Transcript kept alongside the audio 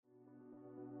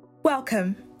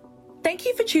Welcome. Thank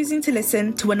you for choosing to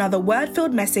listen to another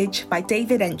word-filled message by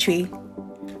David Entry.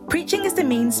 Preaching is the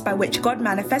means by which God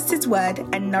manifests His word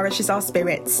and nourishes our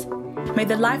spirits. May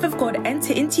the life of God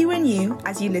enter into you and you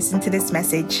as you listen to this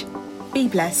message. Be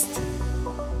blessed.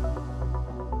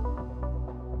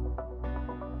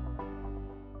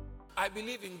 I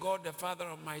believe in God, the Father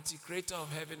Almighty, creator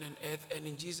of heaven and earth, and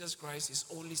in Jesus Christ, His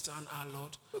only Son, our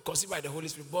Lord, conceived by the Holy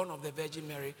Spirit, born of the Virgin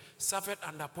Mary, suffered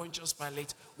under Pontius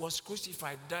Pilate, was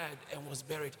crucified, died, and was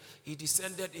buried. He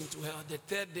descended into hell. The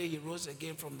third day, He rose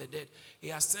again from the dead. He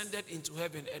ascended into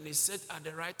heaven, and He sat at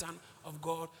the right hand of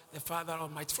God, the Father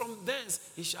Almighty. From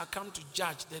thence, He shall come to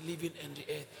judge the living and the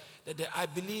earth. I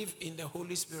believe in the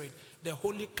Holy Spirit, the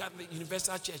Holy Catholic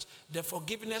Universal Church, the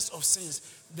forgiveness of sins,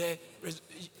 the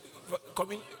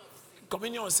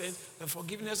communion of sins, the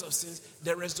forgiveness of sins,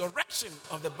 the resurrection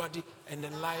of the body, and the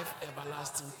life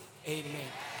everlasting. Amen.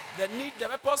 The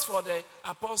purpose for the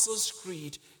Apostles'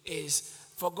 Creed is,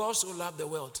 for God so loved the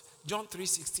world. John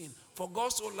 3:16. For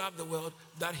God so loved the world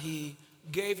that He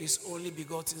gave His only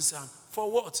begotten Son.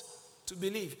 For what? To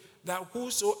believe that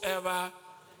whosoever.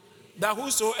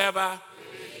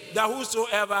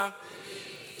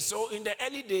 So in the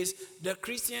early days, the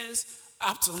Christians,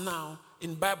 up till now,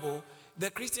 in Bible,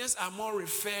 the Christians are more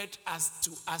referred as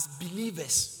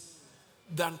believers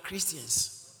than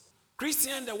Christians.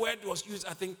 Christian, the word was used,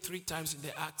 I think, 3 times in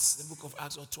the book of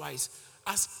Acts, or twice,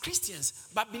 as Christians,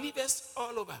 but believers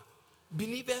all over.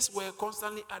 Believers were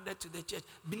constantly added to the church.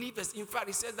 Believers, in fact,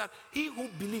 it says that he who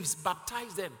believes,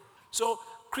 baptize them. So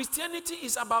Christianity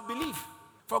is about belief.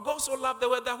 For God so loved the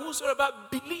world that whosoever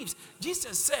believes.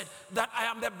 Jesus said that I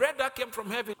am the bread that came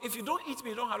from heaven. If you don't eat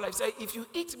me, you don't have life. Say, if you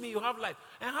eat me, you have life.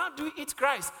 And how do you eat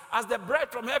Christ? As the bread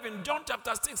from heaven. John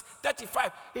chapter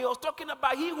 6:35. He was talking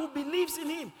about he who believes in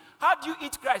Him. How do you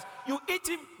eat Christ? You eat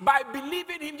Him by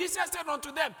believing Him. Jesus said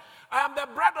unto them, I am the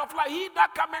bread of life. He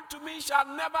that cometh to me shall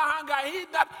never hunger. He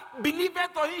that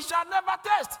believeth on Him shall never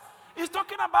thirst. He's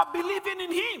talking about believing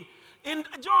in Him. In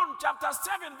John chapter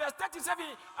 7, verse 37,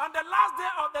 on the last day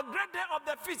of the great day of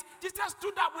the feast, Jesus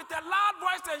stood up with a loud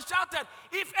voice and shouted,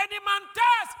 if any man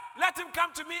thirst, let him come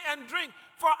to me and drink.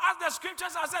 For as the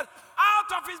scriptures have said, out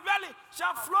of his belly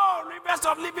shall flow rivers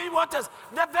of living waters.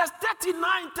 The verse 39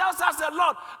 tells us a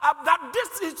lot that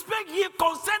this is speaking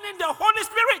concerning the Holy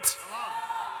Spirit,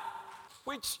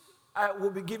 which will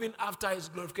be given after His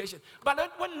glorification. But then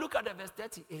when you look at the verse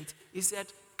 38, He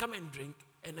said, come and drink.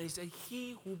 And then He said,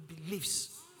 he who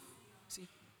believes. See,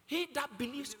 he that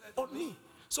believes on me.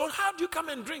 So how do you come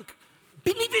and drink?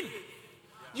 Believing.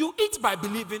 You eat by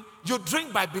believing. You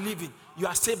drink by believing. You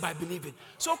are saved by believing.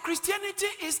 So Christianity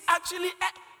is actually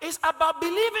is about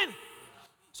believing.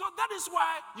 So that is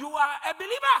why you are a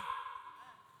believer.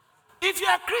 If you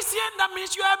are a Christian, that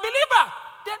means you are a believer.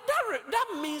 That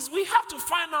means we have to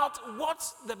find out what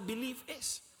the belief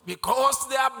is. Because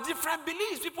there are different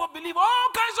beliefs. People believe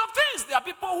all kinds of things. There are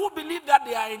people who believe that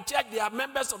they are in church, they are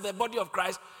members of the body of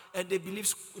Christ, and they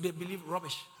believe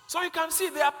rubbish. So you can see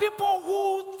there are people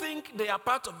who think they are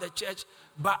part of the church,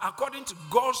 but according to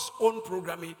God's own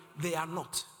programming, they are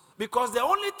not. Because the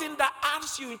only thing that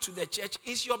adds you into the church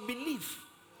is your belief.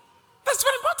 That's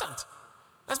very important.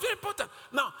 That's very important.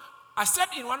 Now, I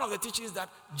said in one of the teachings that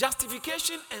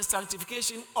justification and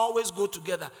sanctification always go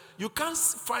together. You can't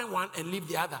find one and leave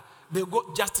the other. They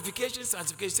go justification,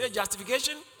 sanctification. Say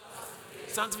justification,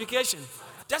 sanctification.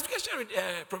 Justification,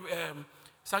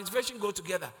 sanctification go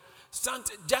together.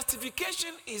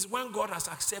 Justification is when God has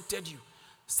accepted you.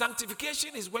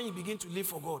 Sanctification is when you begin to live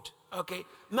for God. Okay.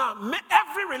 Now,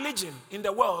 every religion in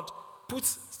the world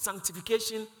puts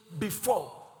sanctification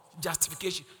before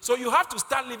justification. So you have to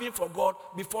start living for God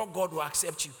before God will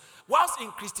accept you. Whilst in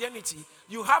Christianity,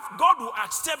 you have God will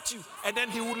accept you and then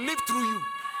He will live through you.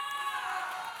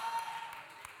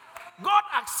 God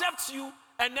accepts you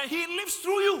and then He lives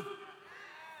through you.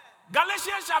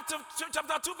 Galatians chapter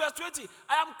 2 verse 20.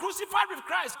 I am crucified with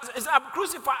Christ. I am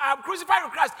crucified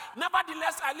with Christ.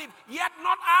 Nevertheless I live, yet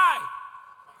not I.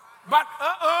 But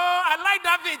I like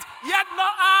that bit. Yet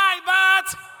not I,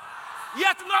 but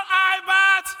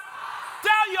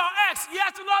tell your ex,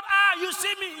 yet not I. You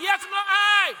see me, yet not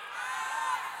I.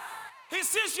 He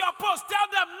sees your post. Tell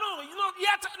them, no,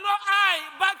 yet not I,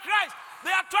 but Christ.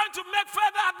 They are trying to make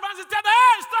further advances. Tell them,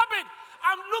 hey, stop it.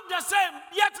 I look the same,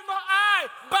 yet not I,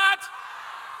 but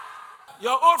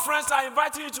your old friends are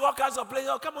inviting you to all kinds of places.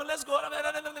 Oh, come on, let's go.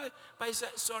 But he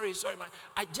said, sorry, man.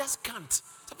 I just can't.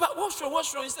 But what's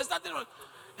wrong? He says, nothing wrong.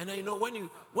 And then,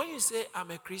 when you say I'm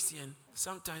a Christian,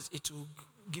 sometimes it will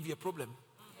give you a problem.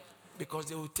 Because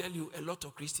they will tell you a lot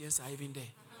of Christians are even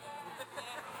there.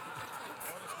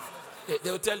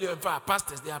 They will tell you, in fact,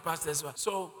 pastors, they are pastors.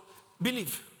 So,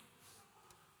 believe.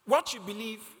 What you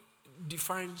believe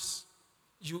defines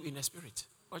you in the spirit.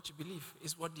 What you believe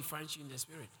is what defines you in the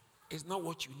spirit. It's not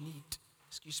what you need.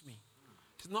 Excuse me.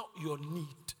 It's not your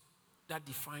need that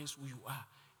defines who you are.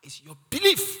 It's your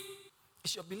belief.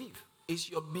 It's your belief. It's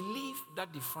your belief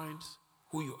that defines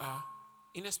who you are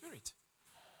in the spirit.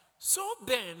 So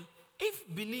then, if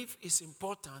belief is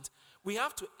important, we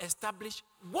have to establish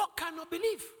what kind of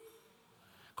belief.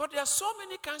 Because there are so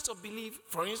many kinds of belief.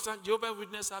 For instance, Jehovah's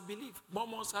Witnesses have belief.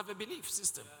 Mormons have a belief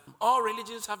system. All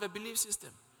religions have a belief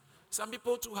system. Some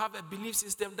people too have a belief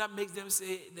system that makes them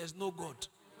say there's no God.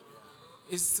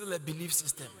 It's still a belief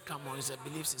system. Come on, it's a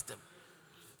belief system.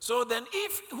 So then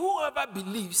if whoever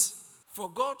believes, for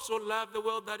God so loved the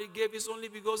world that he gave his only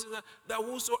begotten Son, that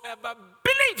whosoever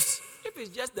believes, if it's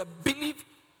just the belief,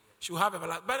 should have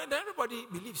everlasting. But then everybody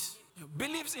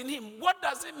believes in him. What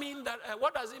does it mean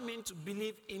what does it mean to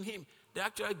believe in him? The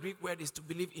actual Greek word is to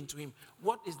believe into him.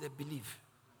 What is the belief?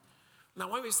 Now,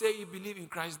 when we say you believe in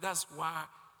Christ, that's why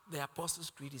the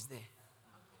Apostles' Creed is there,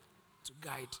 to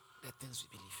guide the things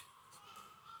we believe.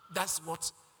 That's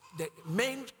what the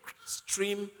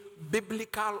mainstream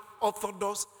biblical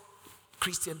orthodox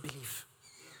Christian belief.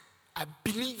 I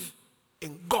believe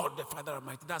in God the Father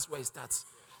Almighty. That's where it starts.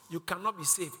 You cannot be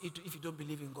saved if you don't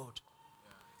believe in God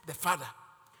the Father,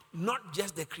 not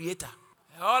just the Creator.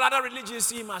 All other religions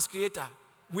see him as Creator.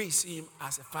 We see him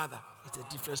as a Father. It's a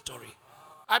different story.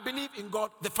 I believe in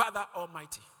God the Father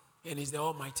Almighty, and he's the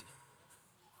Almighty.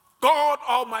 God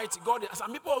Almighty.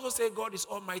 Some people also say God is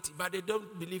Almighty, but they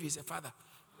don't believe he's a Father.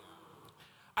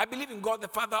 I believe in God the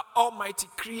Father Almighty,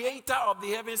 Creator of the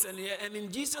heavens and the earth, and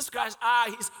in Jesus Christ,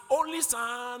 his only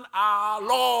Son, our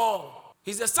Lord.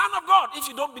 He's the Son of God. If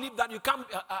you don't believe that, you can't,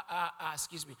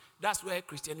 that's where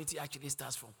Christianity actually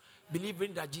starts from.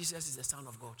 Believing that Jesus is the Son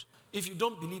of God. If you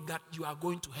don't believe that, you are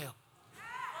going to hell.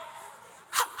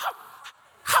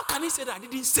 How can he say that? I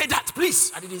didn't say that,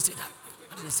 please. I didn't say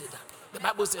that. The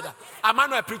Bible said that. Am I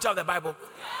not a preacher of the Bible?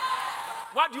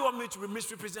 Why do you want me to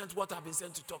misrepresent what I've been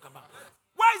sent to talk about?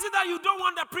 Why is it that you don't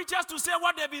want the preachers to say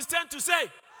what they've been sent to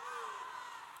say?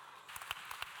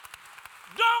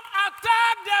 Don't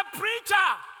attack the preacher.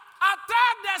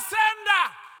 Attack the sender.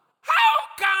 How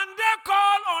can they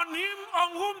call on him on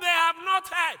whom they have not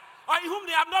heard or in whom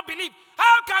they have not believed?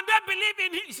 How can they believe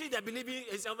in him? You see, they believing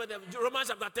is over there. Romans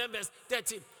chapter 10, verse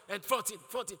 13 and 14.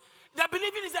 The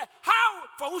believing is that how,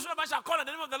 for whosoever shall call on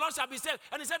the name of the Lord shall be saved.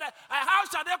 And he said that, how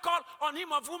shall they call on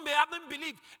him of whom they haven't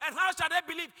believed? And how shall they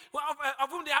believe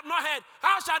of whom they have not heard?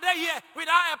 How shall they hear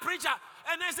without a preacher?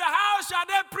 And they said, how shall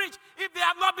they preach if they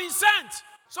have not been sent?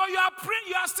 So you are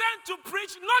sent to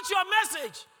preach, not your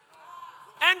message.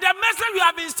 And the message you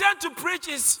have been sent to preach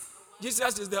is,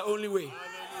 Jesus is the only way.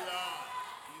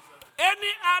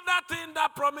 Any other thing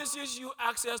that promises you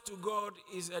access to God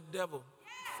is a devil.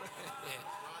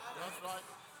 That's right.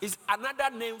 It's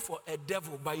another name for a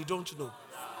devil, but you don't know.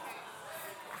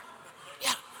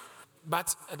 Yeah.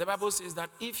 But the Bible says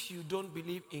that if you don't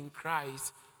believe in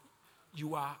Christ,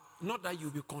 you are, not that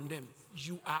you'll be condemned,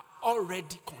 you are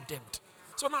already condemned.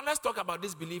 So now let's talk about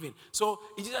this believing. So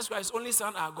in Jesus Christ, only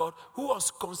Son, our God, who was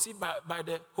conceived by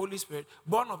the Holy Spirit,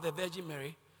 born of the Virgin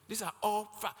Mary. These are all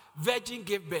Virgin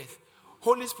gave birth.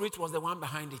 Holy Spirit was the one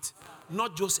behind it,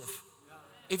 not Joseph.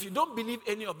 If you don't believe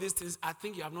any of these things, I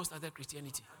think you have not started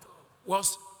Christianity.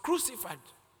 Was crucified,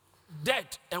 dead,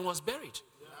 and was buried.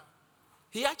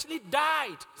 He actually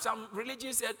died. Some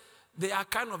religions said they are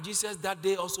kind of Jesus that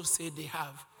they also say they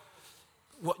have.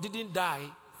 What didn't die,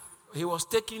 he was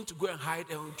taken to go and hide,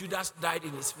 and Judas died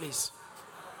in his place.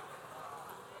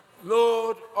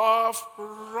 Load of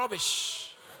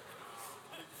rubbish.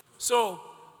 So,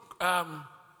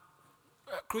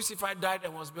 crucified, died,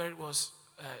 and was buried,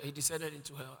 he descended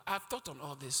into hell. I've thought on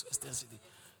all this extensively.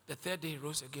 The third day he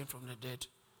rose again from the dead.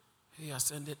 He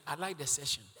ascended. I like the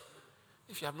session.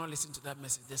 If you have not listened to that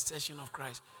message, the session of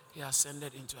Christ, he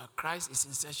ascended into her. Christ is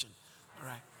in session. All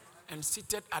right. And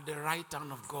seated at the right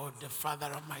hand of God, the Father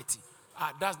Almighty.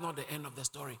 That's not the end of the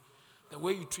story. The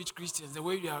way you treat Christians, the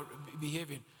way you are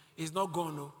behaving, is not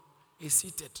gone, no. He's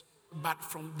seated. But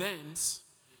from thence,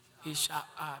 he shall,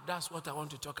 that's what I want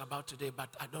to talk about today, but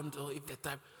I don't know if the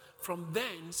time. From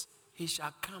thence, he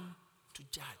shall come to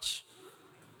judge.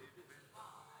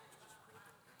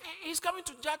 He's coming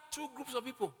to judge two groups of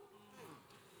people.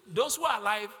 Those who are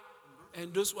alive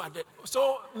and those who are dead.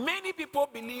 So many people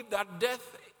believe that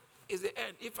death is the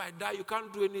end. If I die, you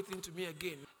can't do anything to me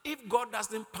again. If God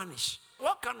doesn't punish,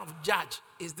 what kind of judge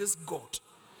is this God?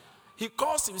 He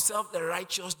calls himself the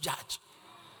righteous judge.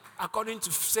 according to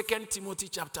 2 Timothy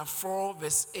chapter 4,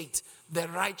 verse 8, the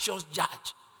righteous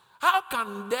judge. How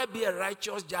can there be a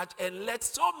righteous judge and let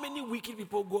so many wicked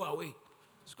people go away?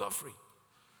 Scot-free.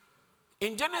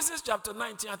 In Genesis chapter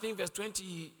 19, I think verse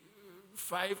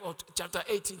 25 or chapter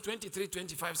 18, 23,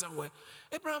 25 somewhere,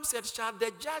 Abraham said, shall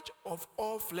the judge of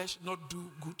all flesh not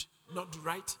do good, not do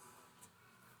right?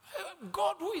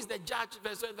 God, who is the judge,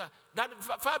 verse 20, that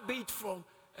far be it from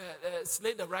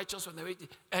slay the righteous from the wicked,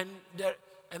 and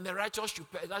the righteous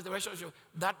should pay, that's the righteous should,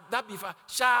 that be far.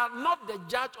 Shall not the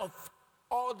judge of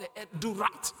all the earth do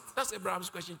right? That's Abraham's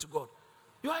question to God.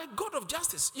 You are a God of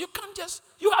justice. You can't just,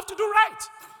 you have to do right.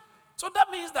 So that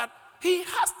means that he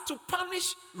has to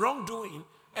punish wrongdoing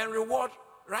and reward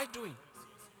right doing.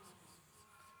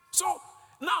 So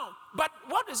now, but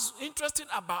what is interesting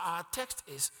about our text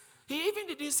is, he even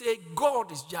didn't say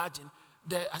God is judging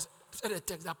the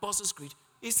text, the Apostles' Creed.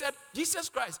 He said Jesus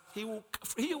Christ, he will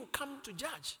come to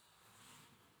judge.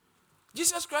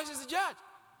 Jesus Christ is the judge.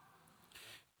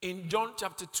 In John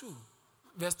chapter 2,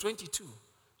 verse 22,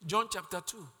 John chapter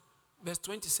 2, verse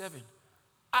 27,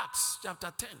 Acts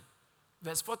chapter 10,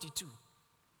 verse 42,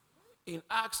 in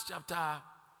Acts chapter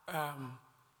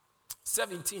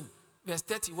 17, verse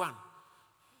 31,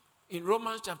 in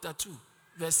Romans chapter 2,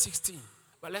 verse 16.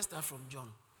 But let's start from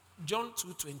John. John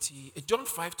 5:22. John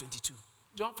 5:22.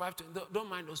 Don't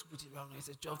mind those who put it wrong. It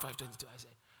says John 5:22. I say,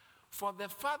 for the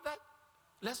Father,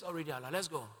 let's all read it out. Let's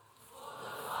go.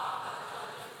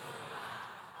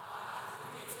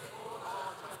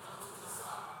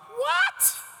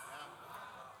 What?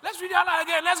 Let's read it out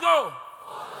again. Let's go.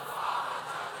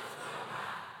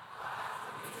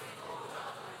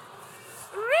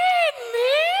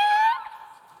 Really?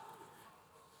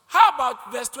 How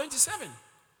about verse 27?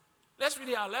 Let's read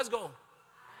it out. Let's go.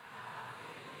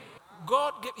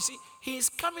 God gave, you see, he is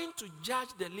coming to judge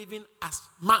the living as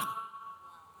man.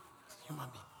 Human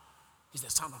being. He's the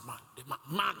Son of Man. The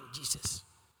man Jesus.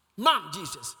 Man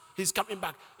Jesus. He's coming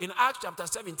back. In Acts chapter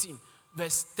 17,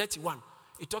 verse 31,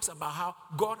 it talks about how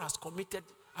God has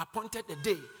appointed a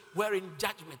day wherein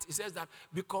judgment. It says that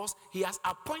because he has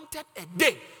appointed a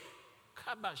day.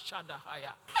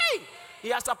 Hey, he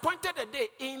has appointed a day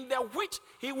in the which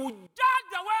he will judge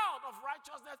the world of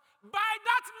righteousness by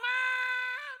that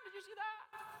man. Did you see that?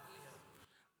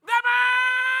 The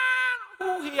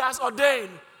man who he has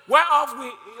ordained,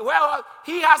 whereof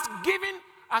he has given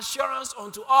assurance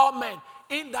unto all men,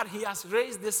 in that he has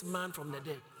raised this man from the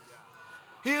dead.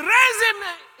 He raised him.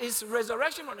 His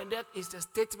resurrection from the dead is a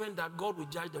statement that God will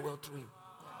judge the world through him.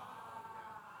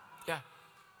 Yeah.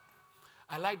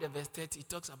 I like the verse 30. It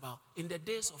talks about in the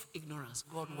days of ignorance,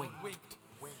 God winked.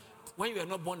 When you were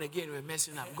not born again, you were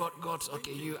messing up. God's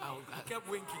okay. You kept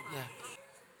winking. Yeah.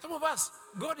 Some of us,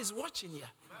 God is watching you.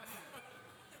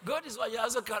 God is watching. You're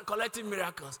also collecting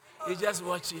miracles. He's just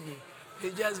watching you.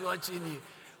 He's just watching you.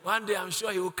 One day, I'm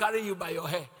sure he will carry you by your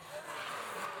hair.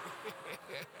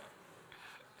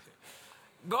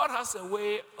 God has a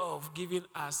way of giving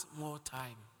us more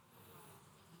time,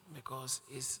 because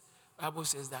his Bible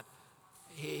says that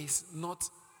he is not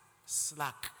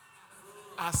slack,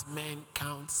 as men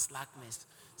count slackness.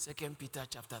 2 Peter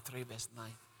chapter 3, verse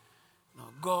 9. No,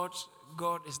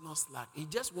 God is not slack. He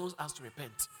just wants us to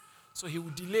repent. So he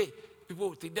will delay. People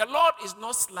will think the Lord is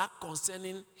not slack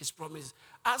concerning his promises,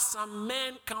 as some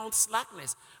men count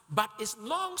slackness, but is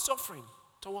long suffering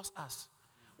towards us.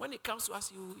 When it comes to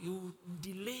us, he will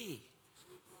delay.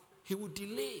 He will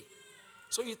delay.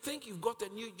 So you think you've got a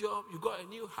new job, you got a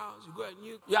new house,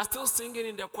 you are still singing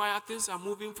in the choir, things are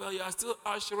moving well, you are still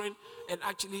ushering, and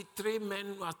actually 3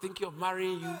 men are thinking of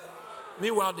marrying you.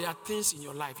 Meanwhile, there are things in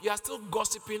your life. You are still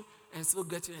gossiping and still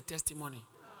getting a testimony.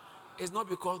 It's not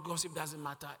because gossip doesn't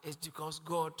matter, it's because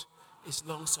God is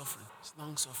long-suffering. It's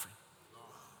long-suffering.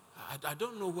 I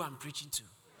don't know who I'm preaching to.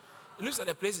 It looks like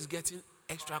the place is getting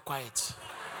extra quiet.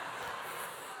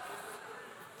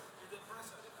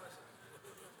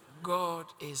 God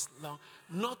is long,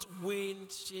 not willing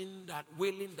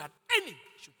that any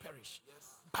should perish,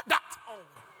 but that all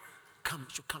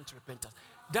should come to repentance.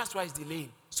 That's why he's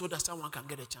delaying, so that someone can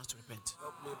get a chance to repent.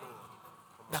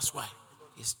 That's why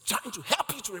he's trying to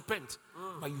help you to repent,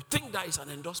 but you think that is an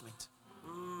endorsement.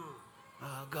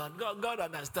 God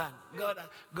understands.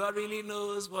 God really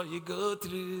knows what you go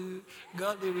through.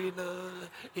 God really knows.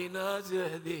 He knows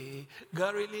your day.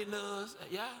 God really knows.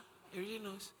 Yeah, he really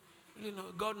knows. You know,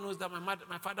 God knows that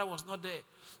my father was not there.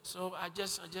 So I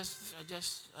just,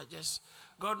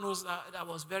 God knows that I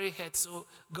was very hurt. So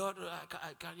God,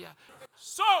 I can, yeah.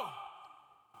 So,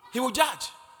 he will judge.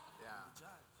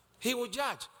 He will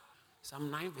judge.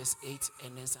 Psalm 9 verse 8,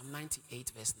 and then Psalm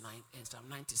 98 verse 9, and Psalm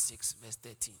 96 verse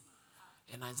 13.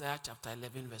 and Isaiah chapter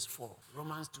 11 verse 4.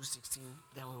 Romans 2:16.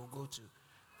 Then we will go to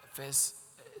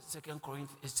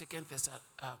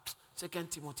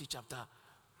Second Timothy chapter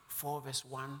 4 verse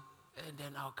 1, and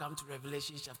then I'll come to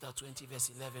Revelation chapter 20 verse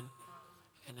 11,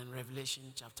 and then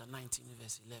Revelation chapter 19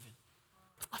 verse 11.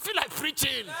 I feel like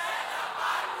preaching.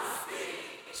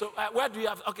 So where do you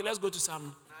have? Okay, let's go to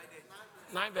Psalm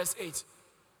 9 verse 8.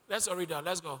 Let's all read that.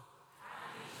 Let's go.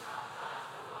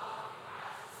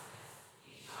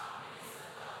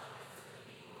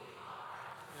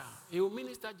 Yeah, he will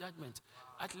minister judgment.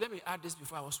 Actually, let me add this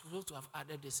before. I was supposed to have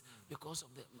added this because of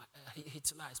the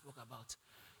Hitler I spoke about.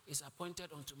 It's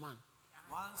appointed unto man.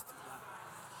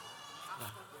 Yeah.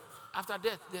 After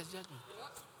death, there's judgment.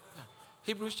 Yeah.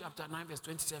 Hebrews chapter 9 verse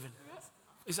 27.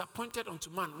 It's appointed unto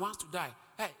man once to die.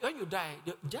 Hey, when you die,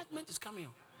 the judgment is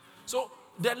coming. So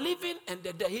the living and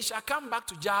the dead, he shall come back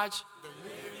to judge.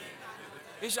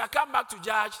 He shall come back to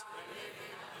judge.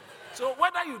 So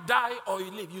whether you die or you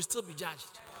live, you still be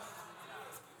judged.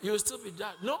 You will still be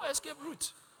judged. No escape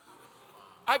route.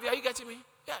 Are you getting me?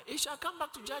 Yeah, he shall come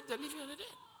back to judge the living and the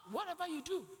dead. Whatever you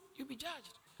do, you'll be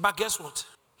judged. But guess what?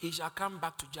 He shall come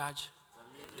back to judge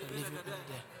the living and the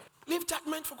dead. Leave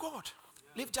judgment for God.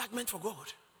 Leave judgment for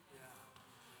God.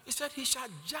 He said he shall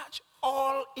judge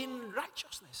all in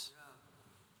righteousness.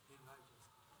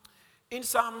 In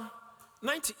Psalm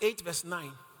 98 verse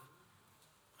 9.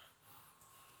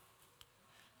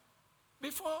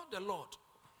 Before the Lord,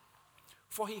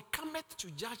 for he cometh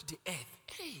to judge the earth.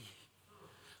 Hey.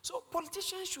 So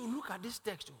politicians should look at this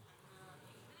text too.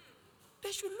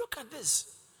 They should look at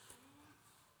this.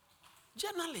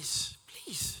 Journalists,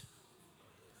 please.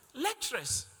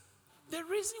 Lecturers. The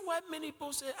reason why many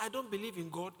people say, I don't believe in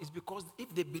God, is because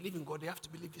if they believe in God, they have to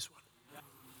believe this one.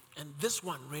 And this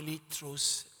one really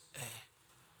throws a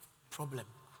problem.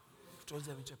 Throws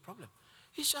them into a problem.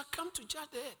 He shall come to judge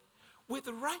the earth. With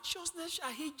righteousness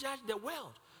shall he judge the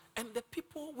world, and the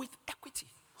people with equity.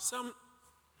 Psalm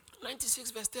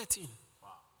 96 verse 13. Wow.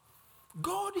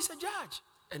 God is a judge,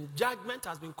 and judgment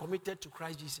has been committed to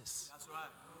Christ Jesus. That's right.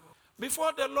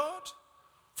 Before the Lord,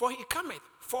 for he cometh.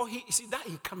 For he, see that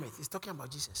he cometh, he's talking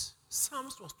about Jesus.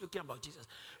 Psalms was talking about Jesus.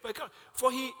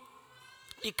 For he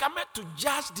cometh to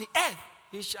judge the earth.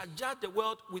 He shall judge the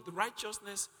world with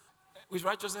righteousness,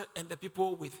 and the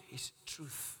people with his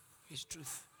truth. His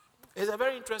truth. It's a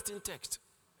very interesting text.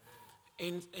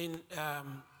 In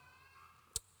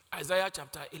Isaiah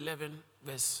chapter 11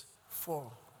 verse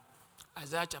 4.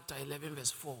 Isaiah chapter 11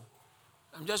 verse 4.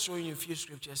 I'm just showing you a few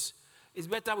scriptures. It's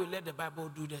better we let the Bible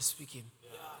do the speaking.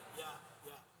 Yeah.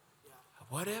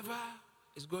 Whatever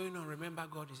is going on, remember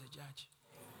God is a judge.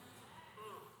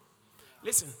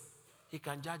 Listen, he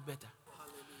can judge better.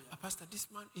 Pastor, this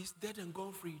man is dead and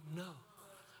gone free. No.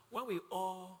 When we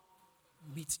all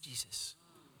meet Jesus,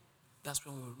 that's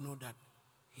when we will know that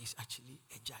he's actually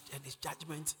a judge. And his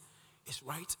judgment is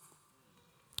right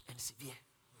and severe.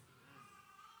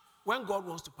 When God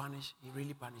wants to punish, he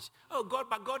really punishes. Oh, God,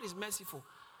 but God is merciful.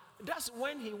 That's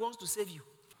when he wants to save you.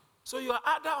 So you are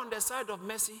either on the side of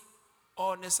mercy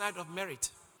or on the side of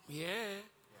merit. Yeah.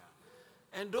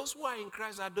 And those who are in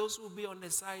Christ are those who will be on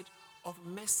the side of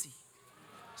mercy.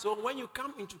 So when you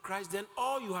come into Christ, then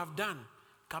all you have done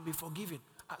can be forgiven.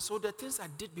 So the things I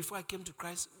did before I came to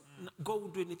Christ, God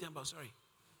won't do anything about. Sorry.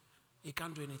 He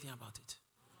can't do anything about it.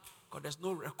 Because there's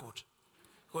no record.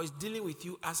 Because he's dealing with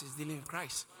you as he's dealing with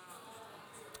Christ.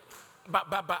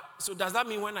 But so does that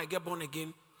mean when I get born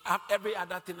again, every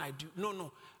other thing I do?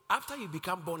 No. After you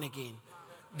become born again,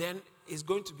 then it's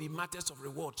going to be matters of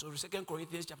reward. So 2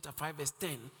 Corinthians chapter 5 verse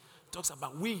 10 talks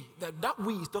about we. That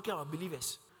we is talking about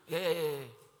believers. Yeah.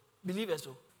 Believers.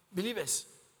 Believers.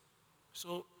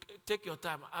 So take your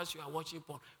time as you are watching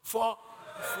porn. For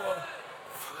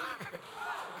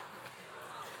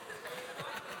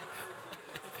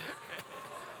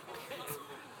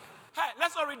hey,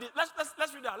 let's all read it.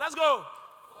 Let's read that. Let's go.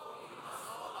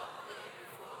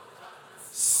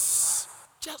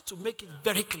 Just to make it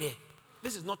very clear,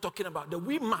 this is not talking about the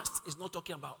we must. Is not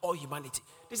talking about all humanity.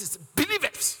 This is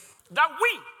believers. That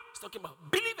we is talking about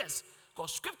believers.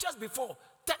 Because scriptures before,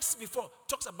 texts before,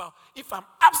 talks about if I'm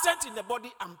absent in the body,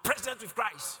 I'm present with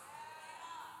Christ.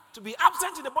 To be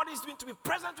absent in the body is to be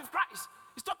present with Christ.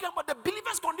 He's talking about the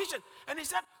believer's condition. And he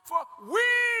said, for we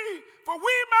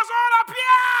must all appear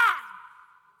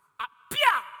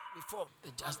before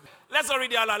the judgment. Let's all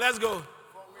read it out. Let's go.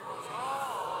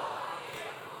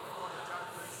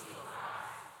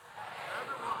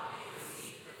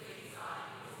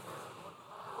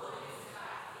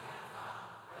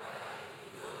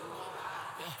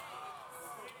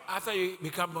 After you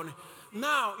become born,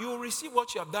 now you will receive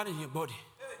what you have done in your body.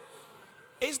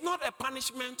 It's not a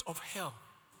punishment of hell.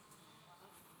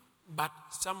 But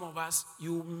some of us,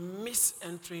 you miss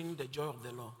entering the joy of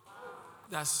the Lord.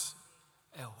 That's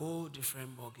a whole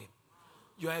different ballgame.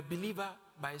 You are a believer,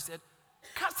 but he said,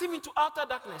 cast him into outer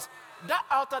darkness. That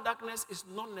outer darkness is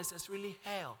not necessarily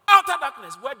hell. Outer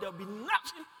darkness, where there'll be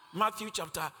nothing. Matthew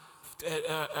chapter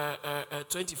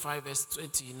 25, verse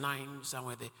 29,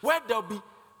 somewhere there. Where there'll be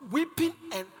weeping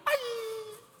and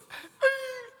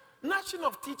gnashing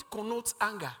of teeth connotes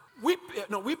anger.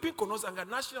 Weeping connotes anger.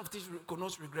 Gnashing of teeth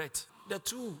connotes regret. The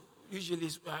two usually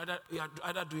is you are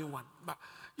either doing one, but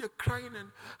you're crying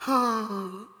and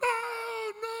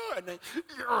no, and then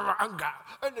anger,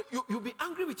 and you'll be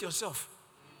angry with yourself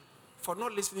for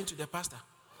not listening to the pastor.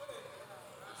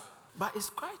 But it's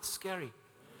quite scary.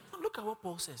 Look at what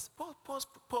Paul says. Paul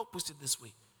puts it this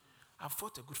way: I've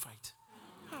fought a good fight.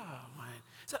 Oh man,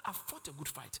 he said, I've fought a good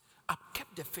fight. I've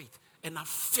kept the faith, and I've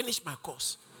finished my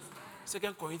course. 2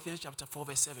 Corinthians chapter 4,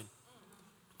 verse 7.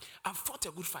 I've fought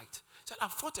a good fight. He said,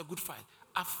 I've fought a good fight.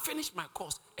 I've finished my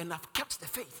course, and I've kept the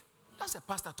faith. That's a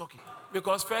pastor talking.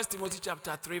 Because 1 Timothy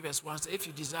chapter 3, verse 1 says, if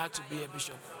you desire to be a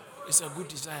bishop, it's a good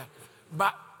desire.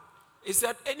 But it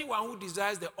said, anyone who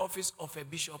desires the office of a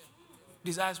bishop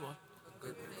desires what? A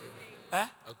good thing. Eh?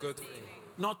 A good thing.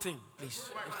 Nothing,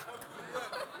 please.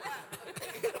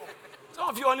 Some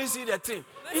of you only see the thing.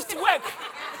 It's work.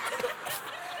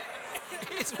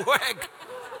 It's work.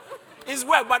 It's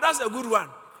work, but that's a good one.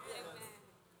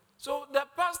 So the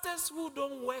pastors who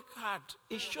don't work hard,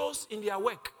 it shows in their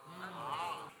work.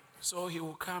 So he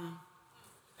will come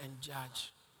and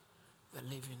judge the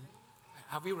living.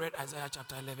 Have you read Isaiah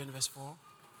chapter 11, verse 4?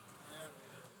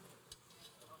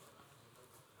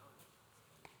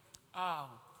 Oh,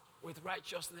 with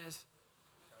righteousness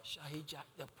shall he judge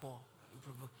the poor.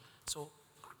 So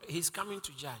he's coming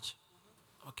to judge.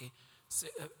 Okay. So,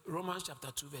 Romans chapter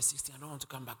 2, verse 16. I don't want to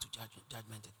come back to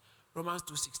judgment. Romans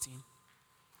 2:16.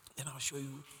 Then I'll show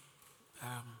you.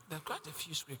 There are quite a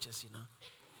few scriptures,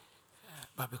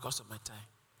 but because of my time.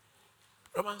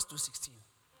 Romans 2:16.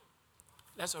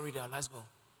 Let's all read it out. Let's go.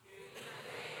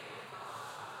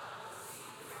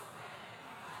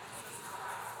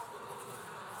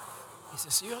 It's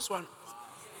a serious one.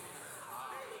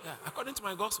 Yeah, according to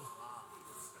my gospel.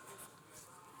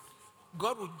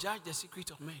 God will judge the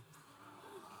secret of men.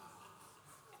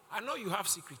 I know you have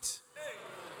secrets.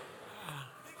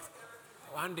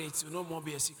 One day it will no more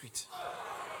be a secret.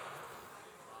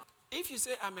 If you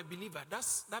say I'm a believer,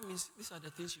 that means these are the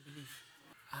things you believe.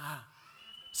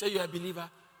 Say you're a believer,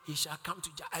 he shall come to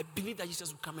judge. I believe that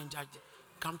Jesus will come and judge,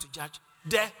 come to judge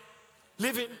the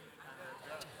living.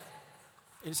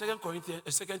 In 2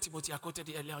 Timothy, I quoted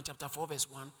it earlier on chapter 4, verse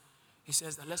 1. He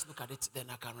says that let's look at it, then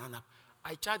I can run up.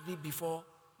 I charge thee before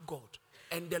God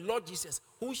and the Lord Jesus,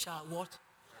 who shall what?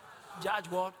 Judge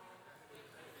what?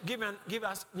 Give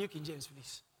us New King James,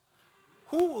 please.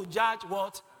 Who will judge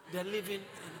what? The living.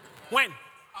 When?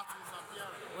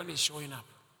 When he's showing up.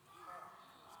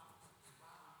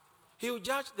 He will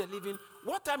judge the living.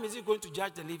 What time is he going to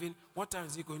judge the living? What time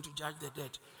is he going to judge the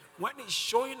dead? When he's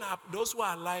showing up, those who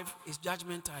are alive, it's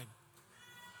judgment time.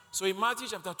 So in Matthew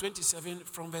chapter 27,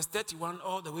 from verse 31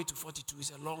 all the way to 42,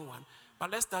 is a long one. But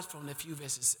let's start from a few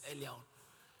verses earlier on.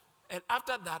 And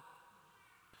after that,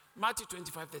 Matthew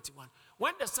 25:31.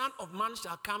 When the Son of Man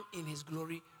shall come in his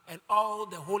glory, and all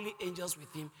the holy angels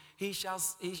with him, then shall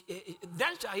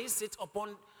he sit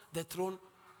upon the throne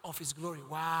of his glory.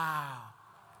 Wow.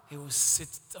 He will sit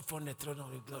upon the throne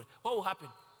of his glory. What will happen?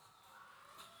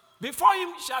 Before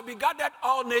him shall be gathered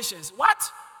all nations.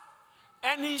 What?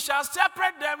 And he shall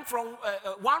separate them from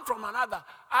one from another,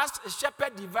 as a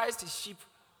shepherd divides his sheep.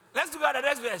 Let's look at the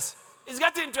next verse. It's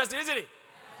getting interesting, isn't it?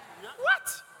 Yeah.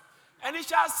 What? And he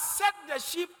shall set the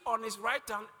sheep on his right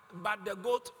hand, but the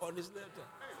goat on his left hand.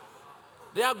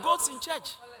 There are goats in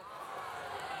church.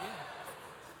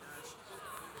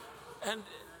 Yeah. And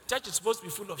church is supposed to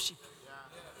be full of sheep.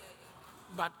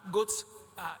 But goats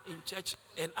are in church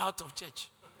and out of church.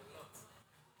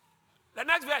 The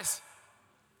next verse.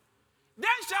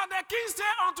 Then shall the king say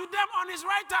unto them on his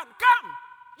right hand, come,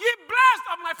 ye blessed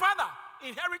of my father,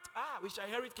 inherit. We shall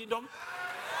inherit kingdom.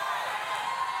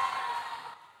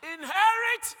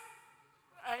 Inherit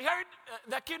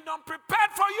the kingdom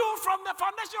prepared for you from the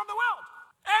foundation of the world.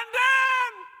 And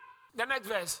then, the next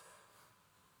verse.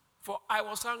 For I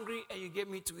was hungry and you gave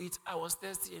me to eat. I was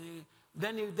thirsty and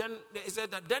then he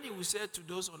said that then he will say to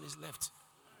those on his left.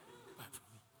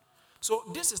 So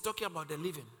this is talking about the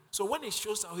living. So when it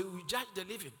shows how he will judge the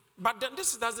living. But then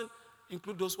this doesn't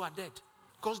include those who are dead.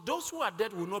 Because those who are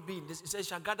dead will not be in this. It says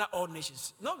shall gather all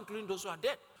nations. Not including those who are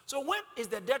dead. So when is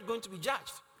the dead going to be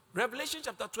judged? Revelation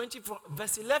chapter 20,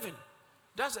 verse 11.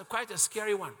 That's quite a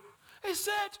scary one. It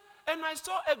said, and I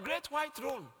saw a great white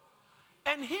throne,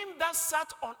 and him that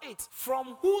sat on it,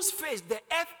 from whose face the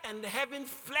earth and the heaven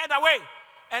fled away,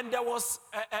 and there was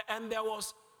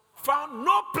found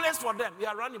no place for them. We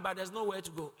are running, but there's nowhere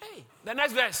to go. Hey, the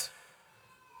next verse.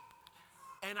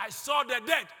 And I saw the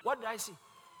dead. What did I see?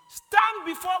 Stand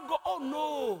before God. Oh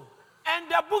no. And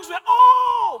the books were,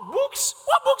 books?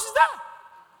 What books is that?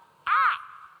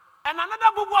 And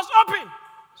another book was open.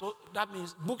 So that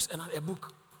means books and a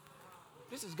book.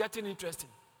 This is getting interesting.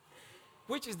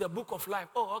 Which is the book of life.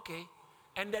 Oh, okay.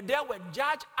 And the dead were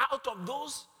judged out of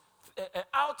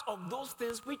those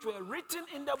things which were written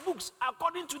in the books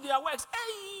according to their works.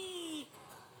 Hey!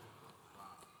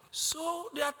 So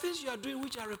there are things you are doing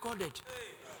which are recorded.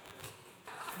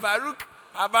 Baruch,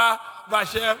 Abba,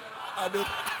 Bashem, Ado.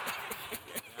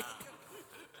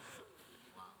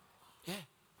 Yeah.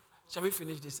 Shall we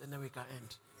finish this and then we can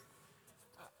end?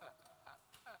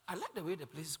 I like the way the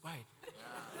place is quiet.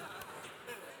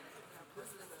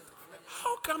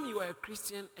 How come you are a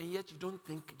Christian and yet you don't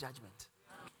think judgment?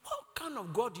 What kind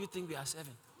of God do you think we are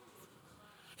serving?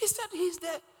 He said he's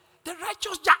the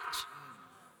righteous judge.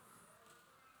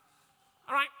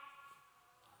 All right.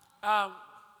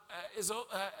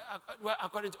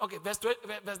 According to,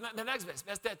 the next verse,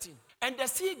 verse 13. And the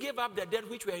sea gave up the dead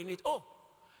which were in it. Oh,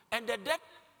 and the death,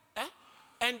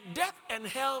 and death and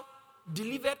hell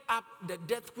delivered up the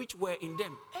death which were in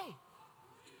them. Hey,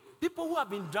 people who have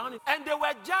been drowned, and they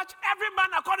were judged, every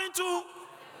man according to,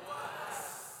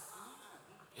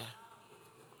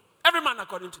 every man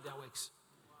according to their works.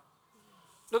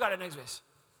 Look at the next verse.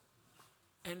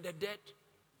 And the dead,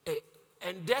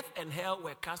 and death and hell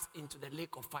were cast into the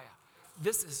lake of fire.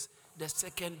 This is the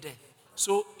second death.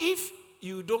 So if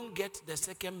you don't get the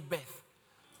second birth,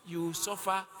 you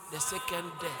suffer the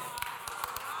second death.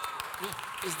 Yeah,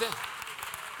 it's there.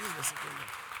 This is the second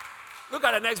death. Look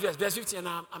at the next verse, verse 15,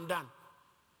 and I'm done.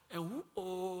 And who?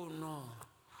 Oh no.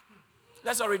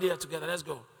 Let's all read it together. Let's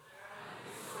go.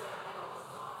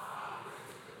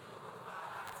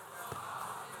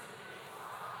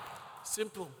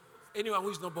 Simple. Anyone who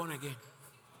is not born again.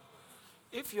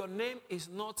 If your name is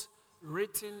not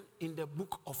written in the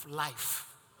book of life,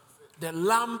 the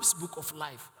Lamb's book of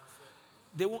life,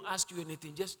 they won't ask you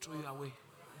anything, just throw you away.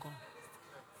 Go.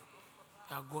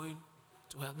 You are going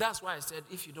to hell. That's why I said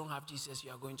if you don't have Jesus,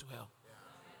 you are going to hell.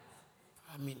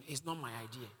 I mean, it's not my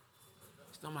idea.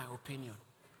 It's not my opinion.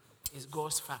 It's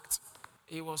God's fact.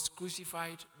 He was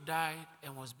crucified, died,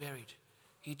 and was buried.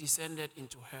 He descended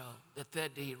into hell. The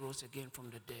third day he rose again from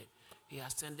the dead. He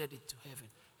ascended into heaven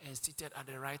and seated at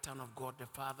the right hand of God, the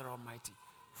Father Almighty.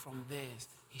 From there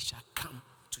he shall come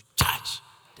to judge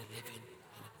the living.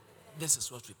 This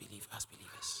is what we believe as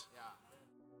believers.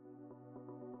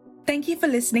 Thank you for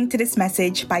listening to this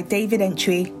message by David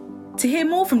Entry. To hear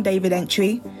more from David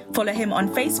Entry, follow him on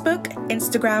Facebook,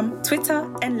 Instagram, Twitter,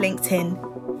 and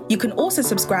LinkedIn. You can also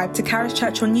subscribe to Charis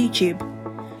Church on YouTube.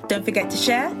 Don't forget to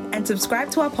share and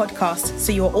subscribe to our podcast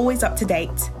so you're always up to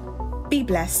date. Be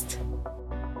blessed.